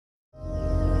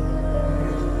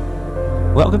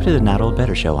Welcome to the Not Old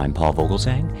Better Show. I'm Paul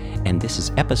Vogelsang, and this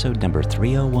is episode number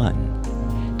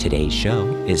 301. Today's show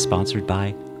is sponsored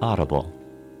by Audible.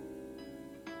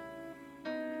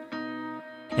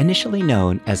 Initially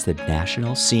known as the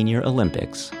National Senior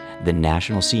Olympics, the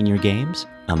National Senior Games,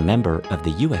 a member of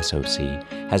the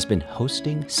USOC, has been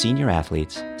hosting senior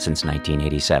athletes since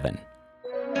 1987.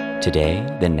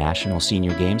 Today, the National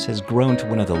Senior Games has grown to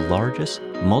one of the largest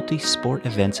multi-sport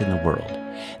events in the world.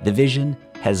 The vision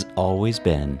has always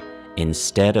been,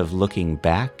 instead of looking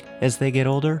back as they get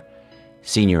older,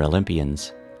 senior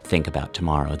Olympians think about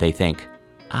tomorrow. They think,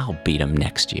 I'll beat them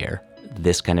next year.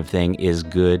 This kind of thing is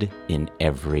good in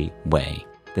every way.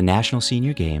 The National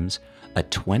Senior Games, a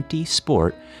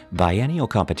 20-sport biennial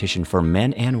competition for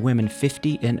men and women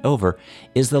 50 and over,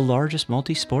 is the largest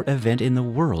multi-sport event in the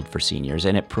world for seniors,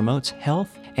 and it promotes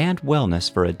health and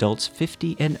wellness for adults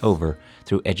 50 and over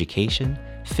through education,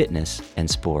 fitness, and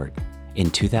sport. In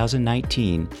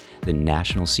 2019, the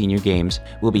National Senior Games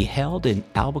will be held in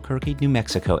Albuquerque, New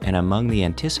Mexico, and among the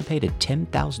anticipated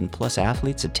 10,000 plus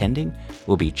athletes attending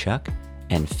will be Chuck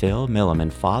and Phil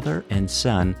Milliman, father and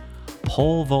son,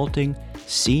 pole vaulting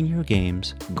Senior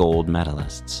Games gold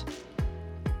medalists.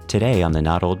 Today on the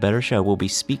Not Old Better Show, we'll be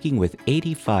speaking with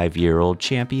 85-year-old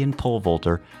champion pole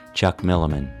vaulter Chuck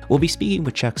Milliman. We'll be speaking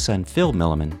with Chuck's son Phil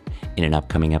Milliman in an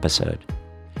upcoming episode.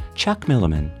 Chuck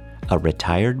Milliman, a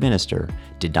retired minister,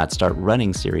 did not start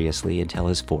running seriously until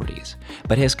his 40s,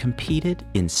 but has competed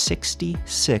in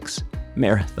 66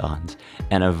 marathons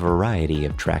and a variety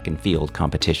of track and field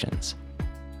competitions.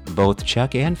 Both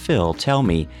Chuck and Phil tell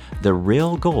me the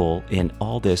real goal in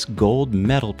all this gold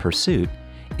medal pursuit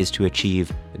is to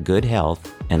achieve good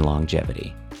health and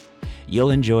longevity.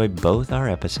 You'll enjoy both our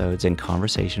episodes and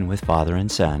conversation with father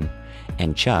and son,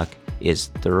 and Chuck is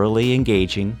thoroughly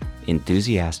engaging,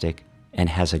 enthusiastic, and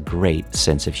has a great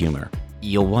sense of humor.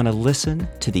 You'll want to listen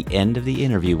to the end of the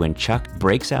interview when Chuck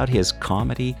breaks out his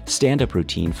comedy stand-up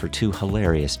routine for two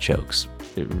hilarious jokes.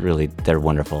 Really, they're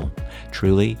wonderful.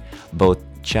 Truly, both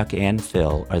Chuck and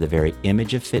Phil are the very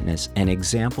image of fitness and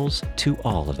examples to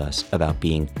all of us about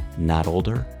being not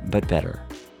older, but better.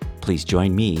 Please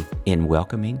join me in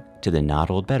welcoming to the Not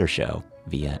Old Better Show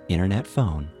via internet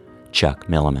phone, Chuck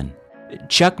Milliman.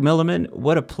 Chuck Milliman,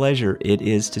 what a pleasure it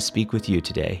is to speak with you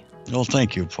today. Well,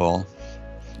 thank you, Paul.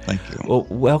 Thank you. Well,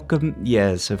 welcome.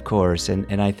 Yes, of course.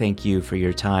 And I thank you for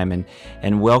your time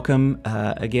and welcome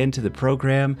again to the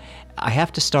program. I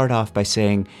have to start off by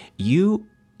saying you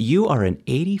are an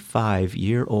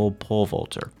 85-year-old pole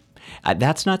vaulter.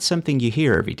 That's not something you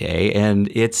hear every day, and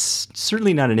it's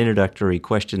certainly not an introductory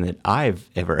question that I've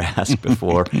ever asked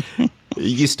before.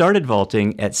 You started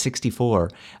vaulting at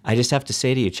 64. I just have to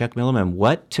say to you, Chuck Milliman,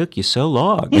 what took you so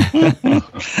long?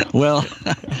 Well,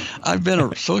 I've been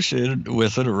associated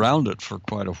with it, around it for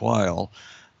quite a while.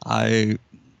 I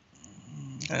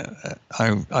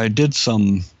did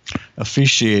some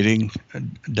officiating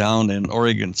down in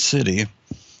Oregon City,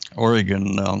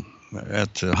 Oregon,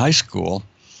 at the high school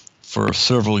for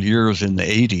several years in the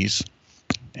 80s.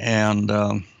 And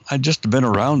I'd just been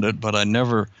around it, but I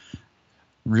never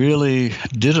really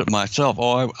did it myself.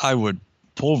 I would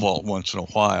pole vault once in a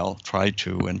while, try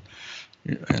to, and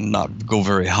not go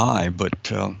very high,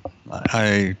 but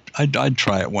I'd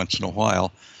try it once in a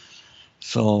while.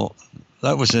 So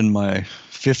that was in my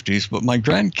 50s. But my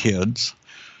grandkids,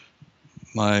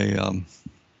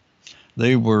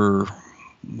 they were,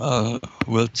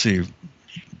 let's see,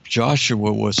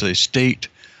 Joshua was a state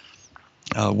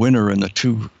winner in the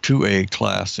 2A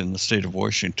class in the state of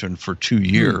Washington for 2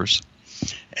 years.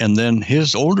 And then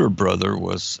his older brother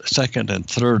was second and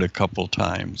third a couple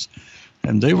times.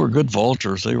 And they were good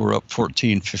vaulters. They were up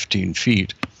 14, 15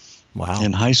 feet. Wow.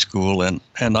 In high school. And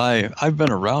I've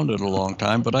been around it a long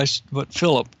time, but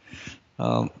Philip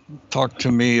talked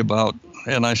to me about,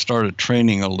 and I started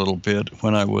training a little bit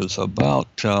when I was about,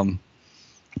 2000,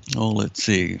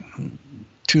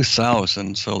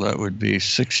 so that would be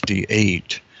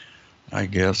 68. I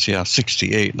guess, yeah,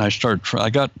 68. And I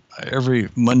got every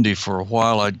Monday for a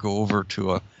while, I'd go over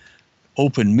to a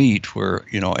open meet where,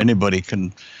 anybody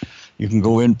you can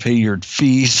go in, pay your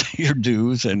fees, your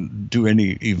dues, and do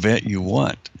any event you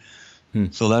want.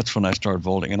 So that's when I started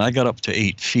vaulting. And I got up to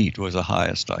 8 feet was the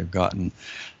highest I've gotten.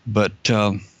 But,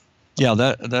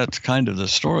 that's kind of the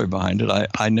story behind it.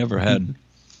 I never had,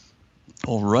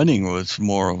 running was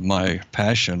more of my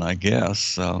passion, I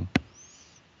guess.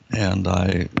 And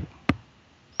I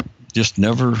just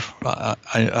never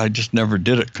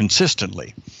did it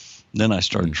consistently. Then I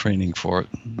started training for it.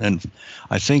 And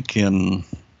I think I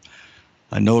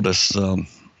noticed, I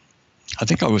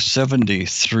think I was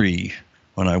 73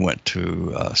 when I went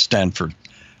to Stanford,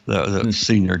 the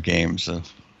senior games,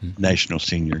 national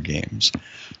senior games.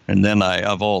 And then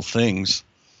of all things,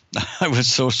 I was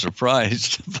so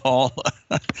surprised, Paul.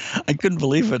 I couldn't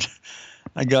believe it.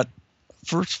 I got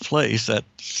first place at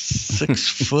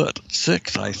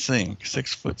 6'6", I think,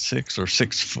 6'6" or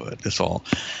 6 foot. That's all.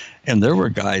 And there were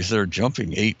guys there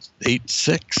jumping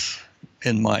 8'6"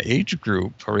 in my age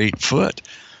group, or 8 foot.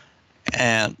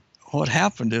 And what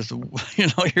happened is,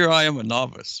 here I am, a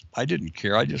novice. I didn't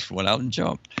care. I just went out and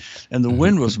jumped. And the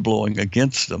wind was blowing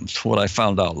against them. It's what I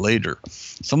found out later.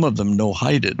 Some of them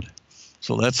no-heighted.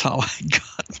 So that's how I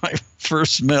got my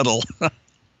first medal.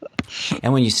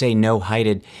 And when you say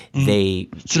no-heighted, they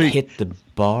hit the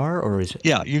bar, or is it?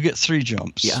 Yeah, you get 3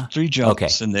 jumps. Yeah. 3 jumps, okay.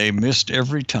 And they missed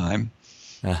every time.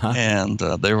 And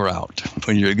they were out.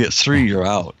 When you get 3, you're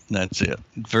out. And that's it.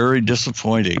 Very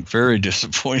disappointing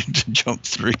to jump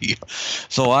 3.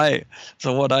 So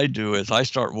what I do is I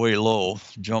start way low,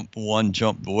 jump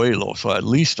way low. So at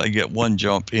least I get 1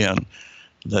 jump in.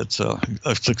 That's a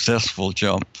successful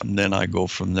jump, and then I go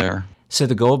from there. So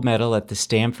the gold medal at the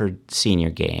Stanford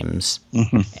Senior Games,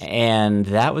 and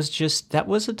that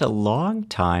wasn't a long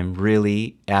time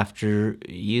really after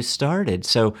you started.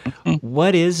 So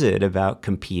what is it about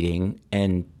competing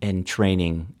and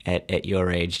training at your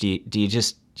age? Do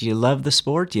you love the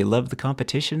sport? Do you love the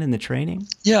competition and the training?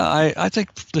 Yeah, I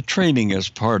think the training is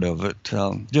part of it.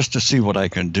 Just to see what I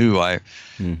can do, I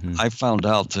found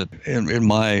out that in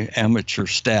my amateur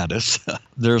status,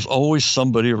 there's always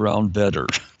somebody around better.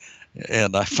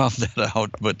 And I found that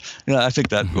out, but I think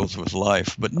that goes with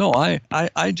life. But no, I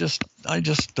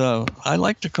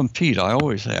like to compete. I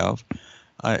always have.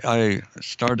 I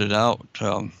started out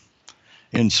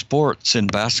in sports in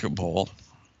basketball.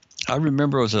 I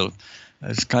remember as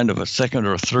kind of a 2nd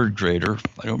or 3rd grader.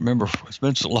 I don't remember. It's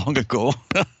been so long ago.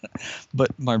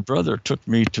 But my brother took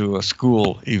me to a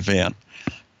school event.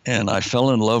 And I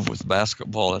fell in love with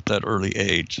basketball at that early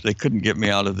age. They couldn't get me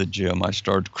out of the gym. I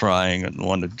started crying and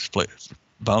wanted to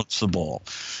bounce the ball.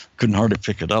 Couldn't hardly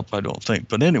pick it up, I don't think.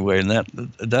 But anyway, and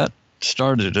that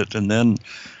started it. And then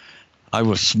I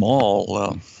was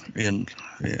small in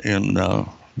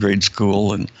grade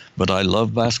school, but I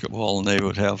loved basketball, and they'd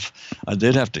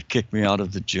have to kick me out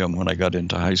of the gym when I got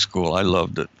into high school. I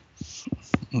loved it.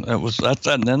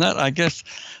 And then I guess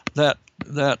that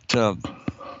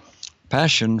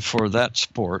passion for that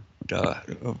sport,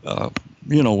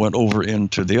 went over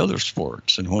into the other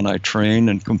sports. And when I train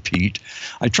and compete,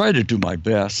 I try to do my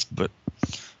best. But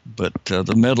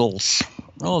the medals,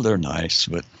 they're nice,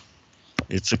 but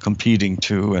it's a competing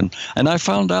too. And I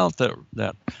found out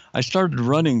that I started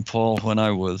running, Paul, when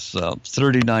I was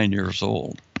 39 years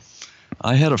old.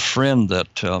 I had a friend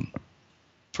that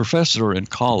professor in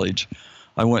college.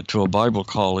 I went to a Bible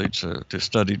college to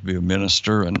study to be a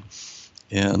minister, and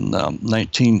in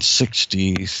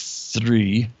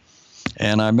 1963,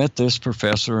 and I met this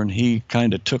professor, and he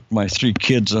kind of took my 3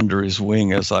 kids under his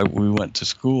wing as we went to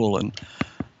school, and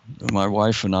my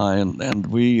wife and I, and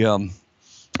we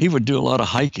he would do a lot of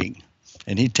hiking,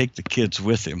 and he'd take the kids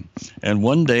with him. And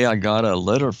one day I got a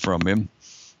letter from him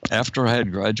after I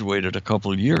had graduated a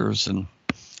couple of years, and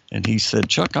he said,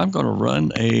 "Chuck, I'm going to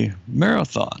run a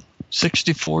marathon,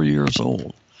 64 years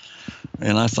old."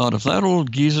 And I thought, if that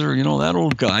old geezer, that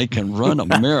old guy can run a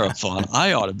marathon,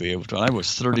 I ought to be able to. I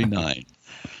was 39.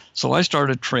 So I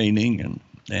started training,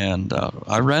 and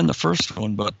I ran the first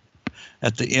one. But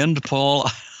at the end, Paul,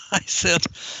 I said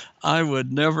I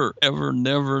would never, ever,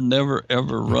 never, never,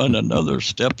 ever run another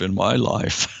step in my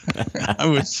life. I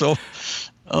was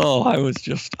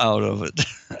just out of it.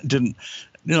 I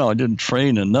didn't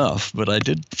train enough, but I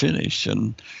did finish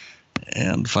and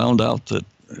found out that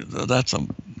that's a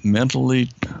mentally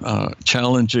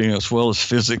challenging as well as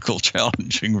physical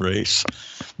challenging race.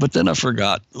 But then I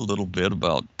forgot a little bit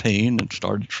about pain and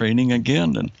started training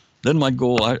again. And then my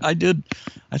goal, I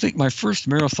think my first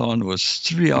marathon was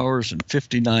 3 hours and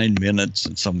 59 minutes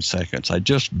and some seconds. I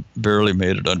just barely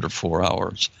made it under 4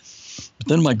 hours. But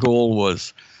then my goal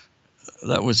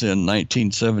that was in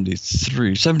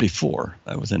 74.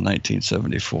 That was in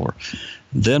 1974.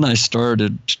 Then I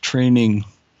started training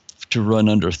to run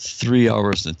under 3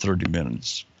 hours and 30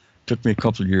 minutes. Took me a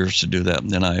couple of years to do that.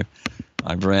 And then I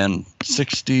ran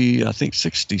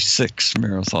 66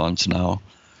 marathons now,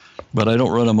 but I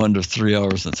don't run them under 3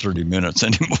 hours and 30 minutes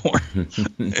anymore.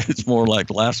 It's more like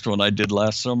last one I did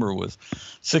last summer was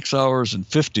 6 hours and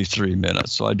 53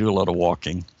 minutes. So I do a lot of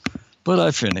walking, but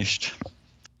I finished.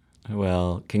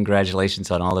 Well, congratulations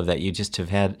on all of that. You just have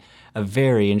had a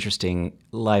very interesting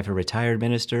life. A retired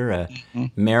minister, a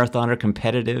Mm, marathoner,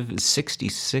 competitive,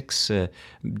 66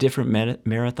 different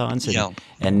marathons, yeah.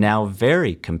 and now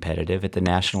very competitive at the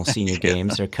National Senior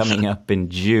Games. They're coming up in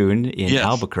June in Yes.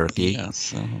 Albuquerque.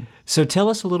 Yes. So tell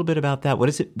us a little bit about that. What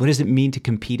does it mean to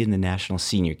compete in the National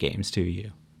Senior Games to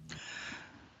you?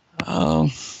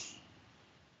 Um,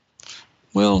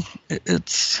 well,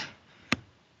 it's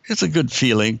a good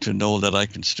feeling to know that I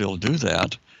can still do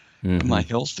that. Mm-hmm. My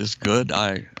health is good.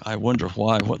 I wonder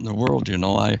why. What in the world?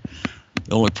 The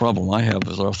only problem I have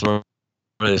is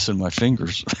arthritis in my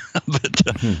fingers.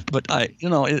 but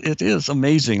it is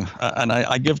amazing, and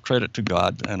I give credit to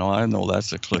God. I know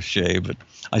that's a cliche, but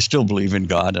I still believe in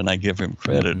God and I give Him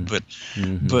credit. Mm-hmm. But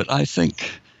Mm-hmm. but I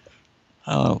think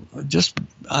just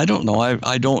I don't know.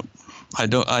 I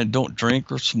don't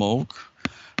drink or smoke,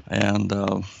 and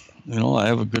I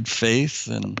have a good faith,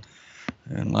 and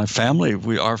my family,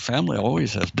 our family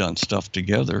always has done stuff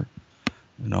together,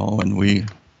 and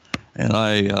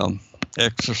I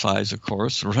exercise, of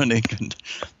course, running,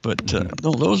 but Mm-hmm.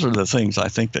 no, those are the things I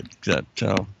think that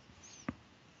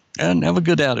and have a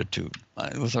good attitude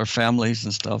with our families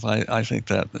and stuff. I think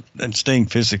that, and staying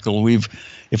physical.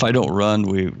 If I don't run,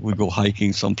 we go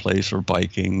hiking someplace or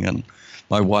biking, and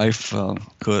my wife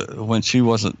when she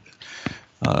wasn't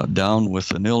down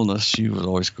with an illness, she would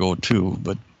always go too,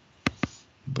 but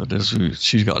as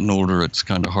she's gotten older, it's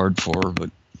kind of hard for her.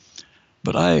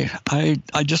 But I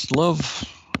just love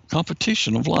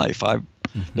competition of life. I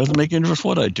doesn't make any difference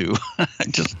what I do. I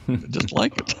just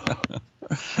like it.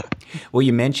 Well,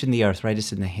 you mentioned the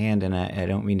arthritis in the hand, and I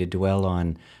don't mean to dwell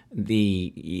on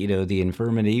the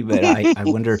infirmity, but I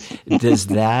wonder, does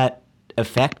that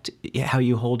affect how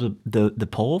you hold the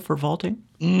pole for vaulting?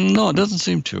 No, it doesn't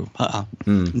seem to. No,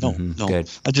 Mm-hmm. no. Good.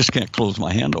 I just can't close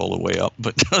my hand all the way up.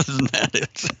 But other than that,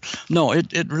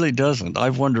 it really doesn't.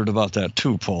 I've wondered about that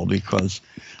too, Paul, because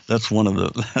that's one of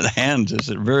the hands is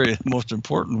the very most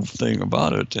important thing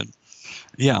about it. And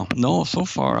yeah, no, so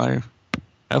far I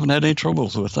haven't had any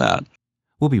troubles with that.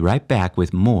 We'll be right back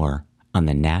with more on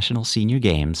the National Senior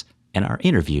Games and our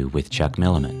interview with Chuck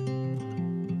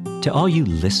Milliman. To all you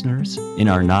listeners in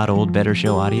our Not Old Better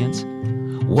Show audience,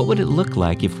 what would it look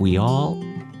like if we all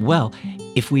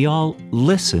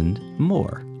listened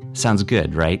more? Sounds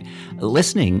good, right?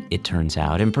 Listening, it turns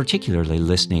out, and particularly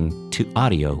listening to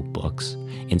audio books,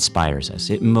 inspires us,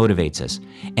 it motivates us,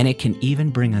 and it can even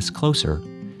bring us closer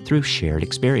through shared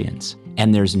experience.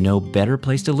 And there's no better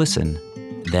place to listen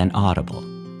than Audible.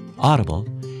 Audible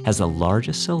has the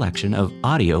largest selection of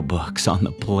audiobooks on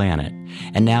the planet.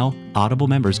 And now, Audible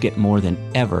members get more than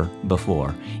ever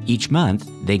before. Each month,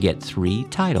 they get 3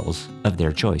 titles of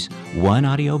their choice. 1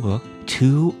 audiobook,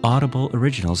 2 Audible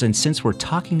originals. And since we're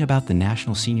talking about the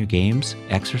National Senior Games,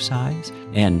 exercise,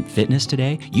 and fitness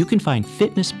today, you can find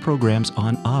fitness programs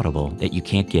on Audible that you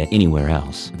can't get anywhere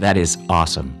else. That is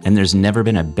awesome. And there's never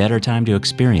been a better time to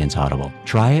experience Audible.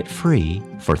 Try it free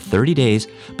for 30 days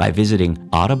by visiting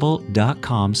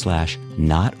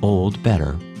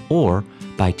audible.com/notoldbetter or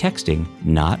by texting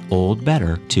Not Old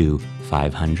Better to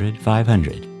 500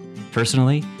 500.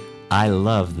 Personally, I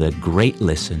love the Great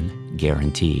Listen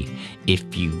guarantee.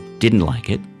 If you didn't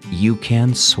like it, you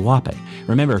can swap it.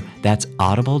 Remember, that's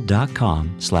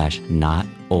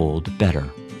audible.com/notoldbetter.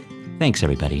 Thanks,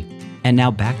 everybody. And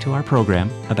now back to our program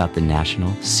about the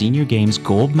National Senior Games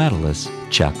gold medalist,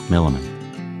 Chuck Milliman.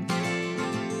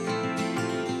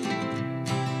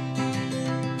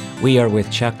 We are with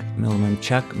Chuck Milliman.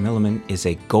 Chuck Milliman is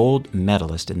a gold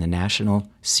medalist in the National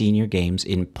Senior Games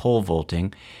in pole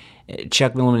vaulting.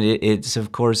 Chuck Milliman, it's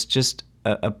of course just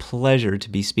a pleasure to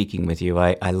be speaking with you.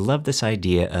 I love this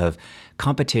idea of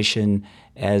competition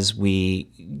as we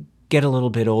get a little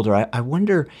bit older. I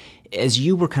wonder, as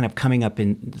you were kind of coming up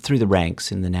through the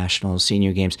ranks in the National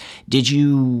Senior Games, did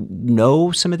you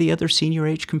know some of the other senior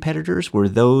age competitors? Were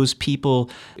those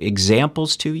people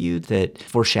examples to you that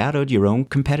foreshadowed your own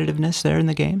competitiveness there in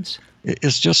the games?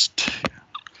 It's just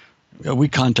we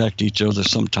contact each other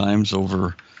sometimes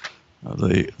over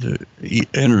the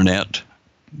internet,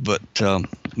 but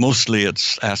mostly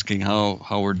it's asking how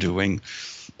we're doing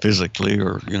physically,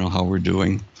 or how we're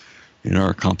doing in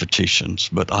our competitions.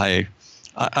 But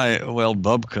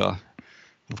Bubka,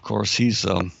 of course, he's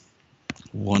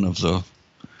one of the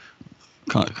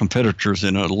competitors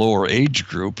in a lower age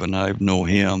group, and I know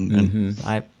him. And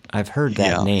I've heard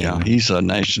that name. Yeah, he's a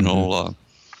national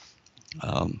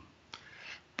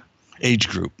age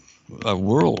group,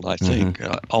 world, I think.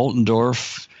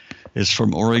 Altendorf is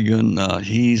from Oregon.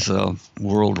 He's a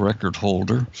world record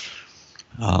holder.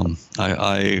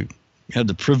 I had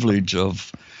the privilege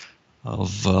of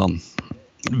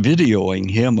videoing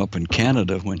him up in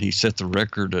Canada when he set the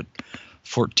record at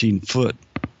 14 foot,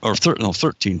 or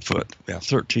 13 foot. Yeah,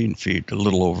 13 feet, a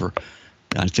little over.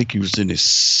 I think he was in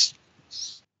his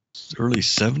early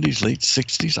 70s, late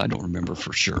 60s. I don't remember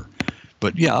for sure.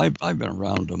 But yeah, I've been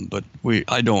around them, but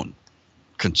I don't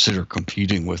consider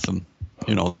competing with them.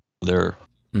 You know, they're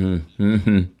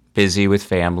busy with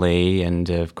family, and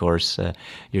of course,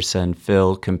 your son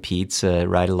Phil competes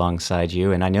right alongside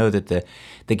you. And I know that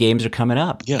the games are coming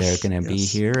up. Yes, they're going to be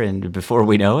yes. here, and before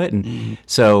we know it. And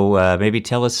so, maybe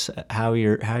tell us how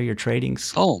your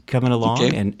training's coming along,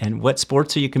 okay. and what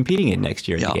sports are you competing in next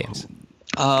year in Yeah, the games?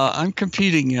 I'm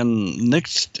competing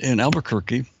in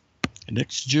Albuquerque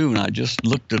next June. I just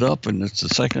looked it up, and it's the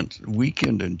second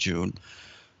weekend in June.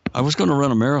 I was going to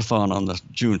run a marathon on the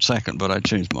June 2nd, but I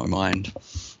changed my mind.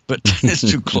 But it's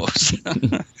too close.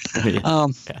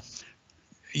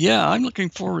 Yeah, I'm looking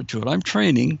forward to it. I'm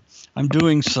training. I'm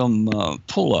doing some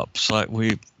pull-ups.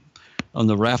 On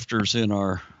the rafters in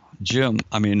our gym.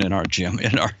 I mean, in our gym,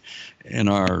 in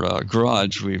our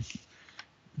garage.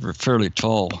 We're fairly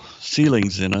tall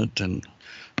ceilings in it and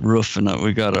roof, and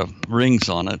we got rings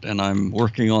on it. And I'm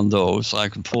working on those. I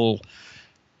can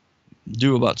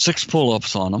do about 6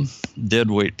 pull-ups on them, dead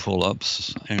weight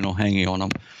pull-ups, hanging on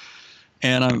them.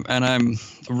 And I'm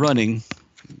running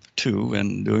too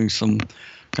and doing some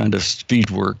kind of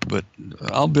speed work, but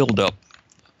I'll build up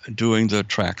doing the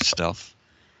track stuff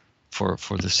for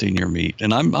the senior meet.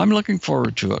 And I'm looking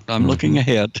forward to it. I'm looking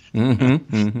ahead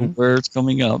where it's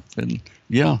coming up. And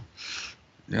yeah,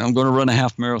 I'm going to run a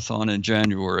half marathon in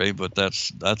January, but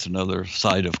that's another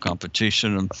side of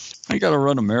competition. And I got to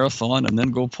run a marathon and then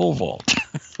go pole vault.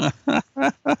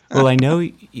 Well, I know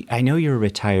you're a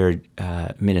retired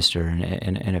minister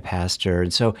and a pastor,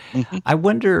 and so I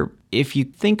wonder if you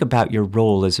think about your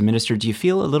role as a minister. Do you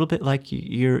feel a little bit like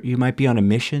you might be on a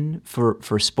mission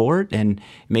for sport, and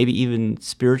maybe even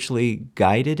spiritually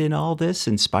guided in all this,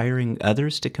 inspiring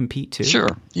others to compete too?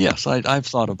 Sure. Yes, I've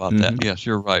thought about that. Yes,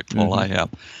 you're right, Paul. I have,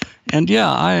 and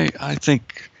yeah, I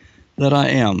think that I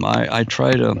am. I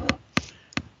try to.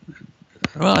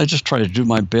 Well, I just try to do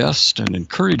my best and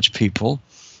encourage people.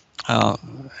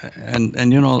 And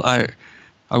I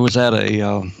was at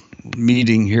a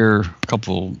meeting here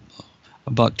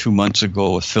about 2 months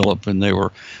ago with Philip, and they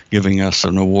were giving us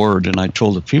an award. And I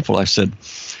told the people, I said,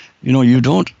 you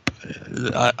don't.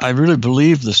 I really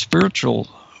believe the spiritual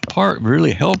part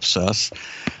really helps us,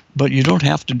 but you don't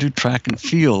have to do track and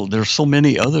field. There's so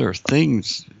many other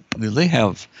things they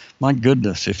have. My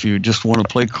goodness, if you just want to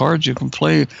play cards, you can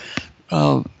play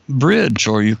bridge,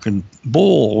 or you can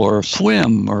bowl or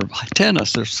swim or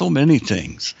tennis. There's so many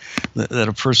things that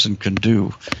a person can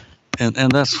do, and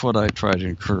that's what I try to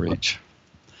encourage.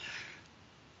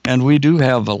 And we do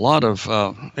have a lot of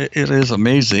it is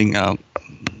amazing.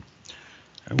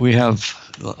 We have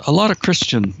a lot of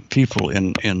Christian people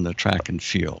in the track and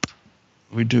field.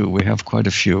 We do. We have quite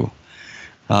a few.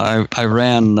 I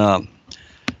ran. Let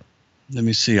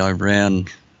me see. I ran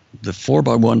the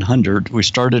 4x100. We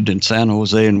started in San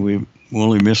Jose, and we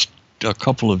only missed a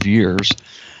couple of years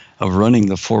of running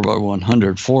the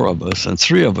 4x100. 4 of us, and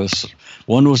 3 of us.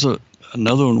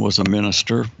 Another one was a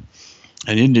minister,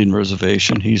 an Indian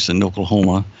reservation. He's in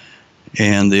Oklahoma,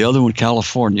 and the other one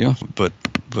California. But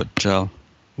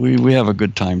we have a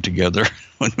good time together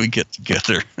when we get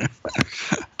together.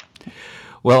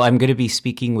 Well, I'm going to be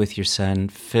speaking with your son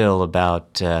Phil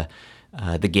about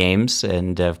the games,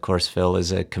 and of course, Phil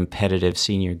is a competitive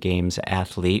senior games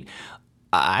athlete.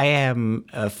 I am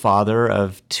a father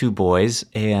of 2 boys,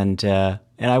 and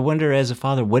I wonder, as a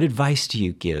father, what advice do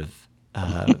you give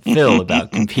Phil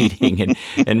about competing?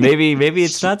 And maybe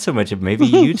it's not so much. Maybe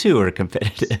you two are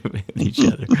competitive with each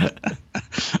other.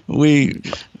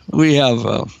 We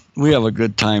have a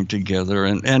good time together,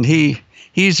 and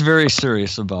he's very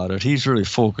serious about it. He's really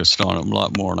focused on it a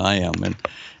lot more than I am,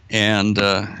 and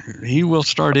he will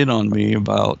start in on me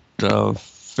about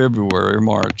February or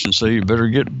March and say, you better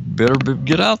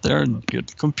get out there and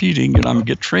get competing, and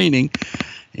get training,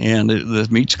 and the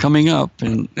meet's coming up,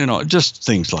 and just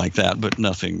things like that, but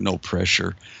nothing, no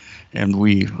pressure. And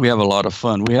we have a lot of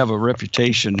fun. We have a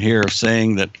reputation here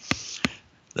saying that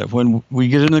when we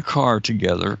get in the car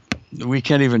together, we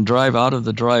can't even drive out of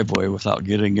the driveway without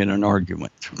getting in an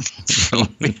argument. So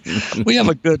we have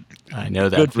a good, I know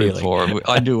that good feeling. rapport.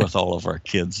 I do with all of our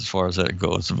kids as far as that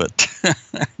goes. But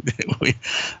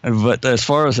but as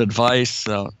far as advice,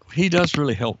 he does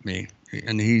really help me,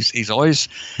 and he's always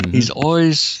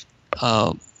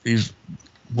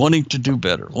wanting to do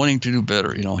better.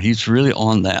 He's really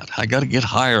on that. I got to get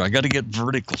higher. I got to get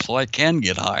vertical so I can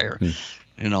get higher.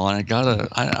 And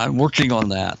I'm working on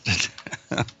that.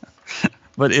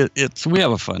 But it's we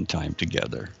have a fun time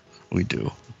together. We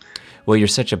do. Well, you're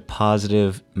such a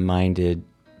positive-minded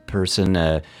person,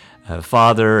 a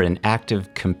father, an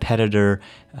active competitor,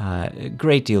 a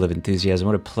great deal of enthusiasm.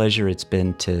 What a pleasure it's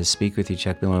been to speak with you,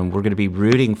 Chuck Milliman. We're going to be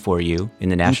rooting for you in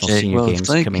the National Senior Games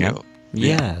coming up.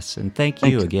 Yes, and thank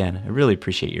you again. I really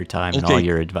appreciate your time and all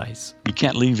your advice. You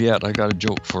can't leave yet. I got a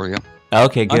joke for you.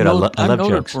 Okay, good. I love noted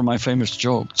jokes. For my famous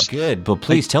jokes. Good. Well,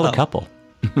 please tell a couple.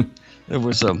 There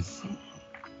was a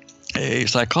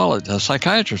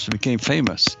psychiatrist who became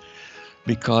famous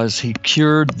because he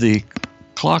cured the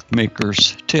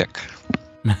clockmaker's tick.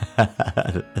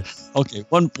 Okay,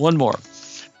 one more.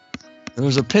 There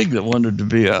was a pig that wanted to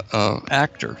be a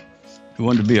actor. He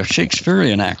wanted to be a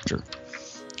Shakespearean actor.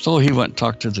 So he went and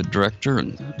talked to the director,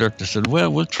 and the director said,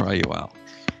 well, we'll try you out.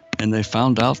 And they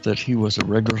found out that he was a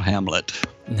regular Hamlet.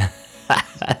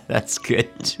 That's good.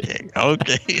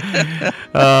 Okay.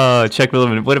 Oh, Chuck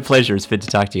Milliman, what a pleasure it's been to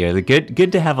talk to you.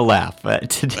 Good to have a laugh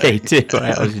today, too.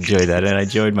 I always enjoy that, and I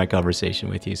enjoyed my conversation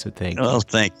with you, so thank you. Well,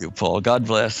 thank you, Paul. God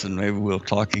bless, and maybe we'll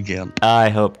talk again. I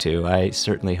hope to. I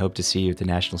certainly hope to see you at the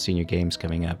National Senior Games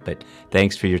coming up, but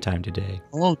thanks for your time today.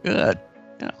 Oh, good.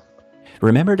 Yeah.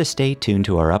 Remember to stay tuned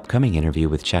to our upcoming interview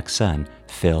with Chuck's son,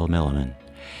 Phil Milliman.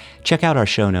 Check out our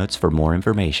show notes for more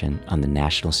information on the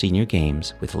National Senior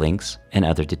Games with links and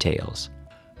other details.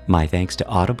 My thanks to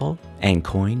Audible and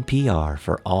Coin PR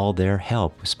for all their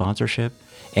help with sponsorship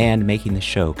and making the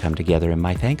show come together, and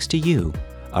my thanks to you,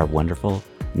 our wonderful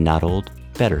Not Old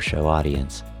Better Show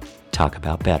audience. Talk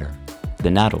about better. The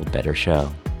Not Old Better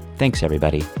Show. Thanks,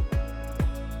 everybody.